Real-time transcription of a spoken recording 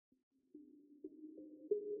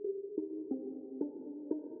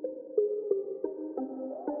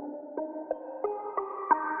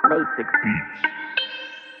Basic Beats.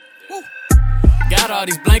 Got all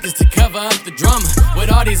these blankets to cover up the drama.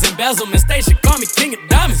 With all these embezzlements, they should call me King of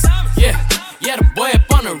Diamonds. Yeah, the boy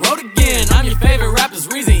up on the road again. I'm your favorite rapper's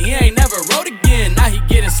reason he ain't never wrote again. Now he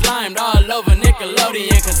getting slimed all over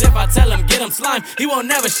Nickelodeon. Cause if I tell him get him slimed, he won't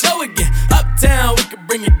never show again. Uptown, we could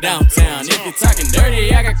bring it downtown. If you're talking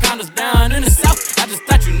dirty, I got condos down in the south. I just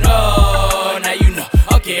thought you know, now you know.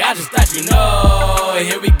 Okay, I just thought you know,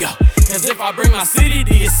 here we go. Cause if I bring my city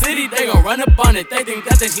to your city, they gon' run up on it. They think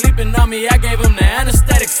that they sleeping on me, I gave them the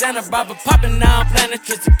anesthetic. Santa Barbara popping, now I'm planning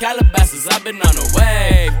trips to Calabasas. I've been on the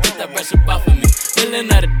wave, get that brush up off of me.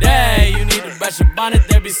 Feeling of the day, you need to brush up on it.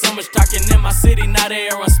 There be so much talking in my city, now they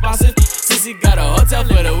unresponsive. Sissy got a hotel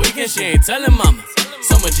for the weekend, she ain't telling mama.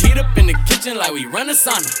 So much heat up in the kitchen like we run a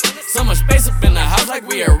sauna. So much space up in the house like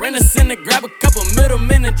we are in a center. Grab a couple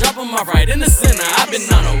middlemen and drop them off right in the center. I've been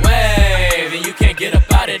on a wave and you can't get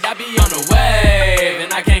up out it. I be on a wave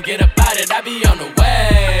and I can't get up out it. I be on the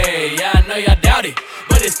way, yeah I know y'all doubt it,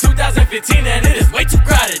 but it's 2015 and it is way too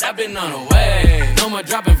crowded. I've been on a wave, no more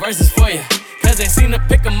dropping verses for you. Cause they seem to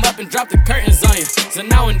pick them up and drop the curtains on you. So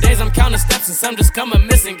nowadays I'm counting steps and some just coming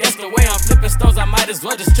missing. Guess the way I'm flipping stones, I might as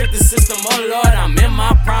well just trick the system. Oh Lord, I'm in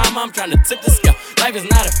my prime, I'm trying to tip the scale. Life is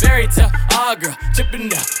not a fairy tale, oh girl, chipping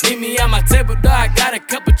down. Meet me at my table, though, I got a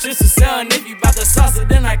couple chips to sell. And if you bout the salsa,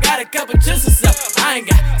 then I got a couple chips to sell. I ain't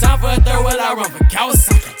got time for a third wheel, I run for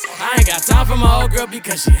Kawasaki. I ain't got time for my old girl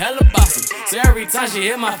because she hella bossy. So every time she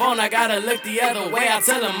hit my phone, I gotta look the other way. I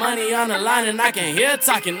tell her money on the line and I can hear her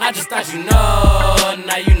talking. I just thought you know,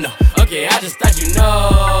 now you know. Okay, I just thought you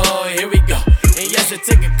know, here we go. And yes, it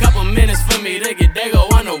took a couple minutes for me to get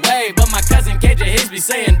Dago on the way. But my cousin KJ Hicks be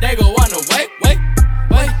saying Dago on the way, wait.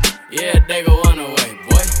 Yeah, Dago on the way,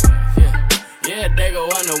 boy. Yeah, Dago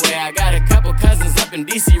on the way. I got a couple cousins up in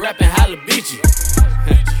DC reppin' Holla Beachy.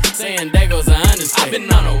 Saying Dago's an understatement. I've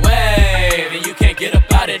been on a wave and you can't get up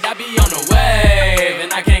out it. I be on a wave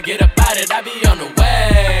and I can't get up out it. I be on the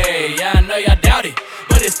way, yeah I know y'all doubt it,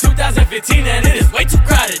 but it's 2015 and it is way too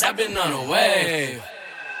crowded. I've been on a wave.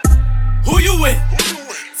 Who you with?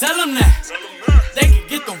 Tell them that. They can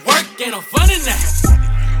get the work, ain't no fun in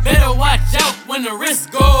that. Better watch out when the risks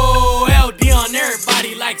go. LD on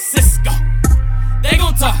everybody like Cisco. They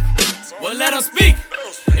gon' talk, well let them speak.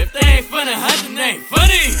 If they ain't funny, hunting they ain't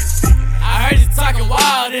funny. I heard you talking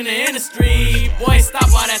wild in the industry. Boy, stop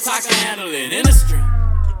all that talk and handle it in the street.